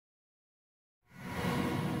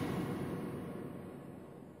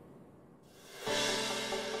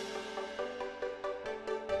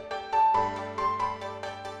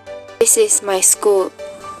This is my school,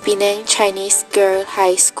 Penang Chinese Girl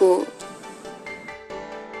High School.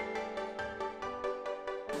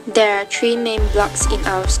 There are 3 main blocks in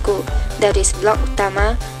our school, that is Block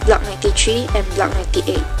Utama, Block 93 and Block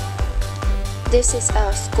 98. This is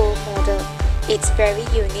our school model. It's very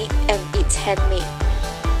unique and it's handmade.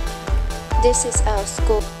 This is our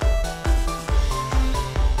school.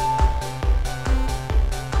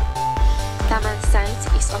 Taman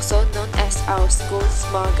Science is also known as our school's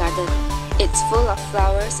small garden. It's full of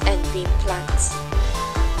flowers and green plants.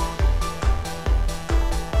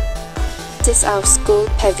 This is our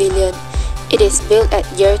school pavilion. It is built at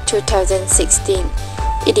year 2016.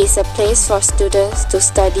 It is a place for students to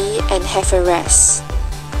study and have a rest.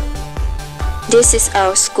 This is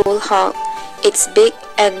our school hall. It's big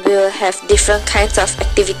and we will have different kinds of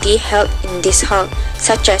activity held in this hall,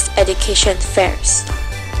 such as education fairs.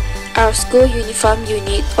 Our school uniform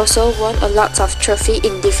unit also won a lot of trophies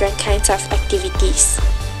in different kinds of activities.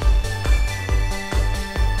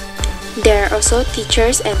 There are also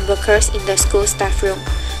teachers and workers in the school staff room.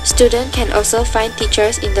 Students can also find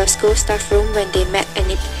teachers in the school staff room when they met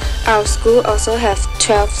and our school also have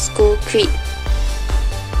 12 school creed.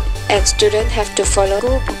 And students have to follow.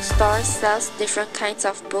 School bookstore sells different kinds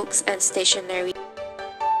of books and stationery.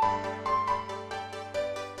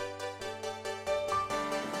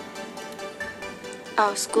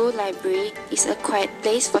 Our school library is a quiet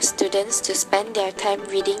place for students to spend their time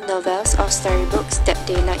reading novels or storybooks that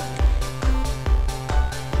they like.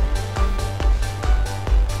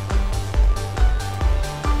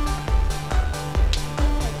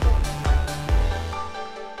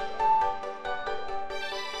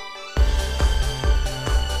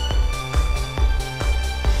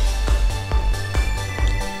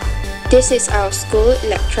 This is our school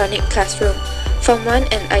electronic classroom. Form 1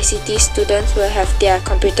 and ICT students will have their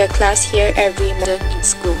computer class here every morning in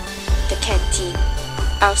school. The canteen.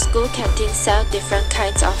 Our school canteen sells different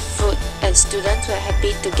kinds of food and students were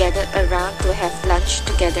happy to gather around to have lunch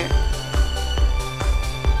together.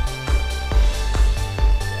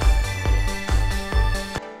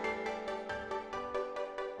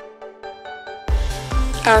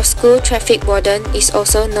 Our school traffic warden is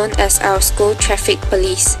also known as our school traffic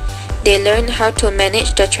police. They learn how to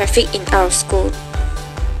manage the traffic in our school.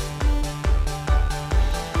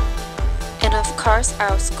 And of course,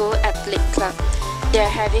 our school athletic club. They are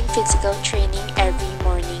having physical training every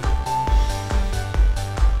morning.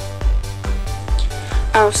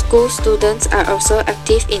 Our school students are also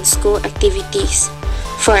active in school activities.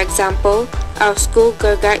 For example, our school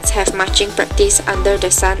Girl Guides have marching practice under the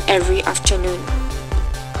sun every afternoon.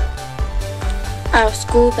 Our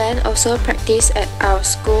school band also practice at our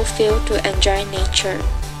school field to enjoy nature.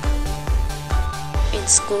 In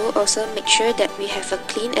school, also make sure that we have a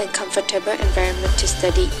clean and comfortable environment to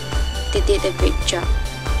study. They did a great job.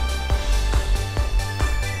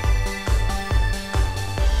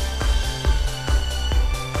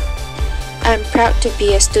 I'm proud to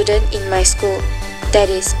be a student in my school, that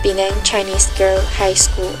is Penang Chinese Girl High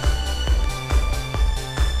School.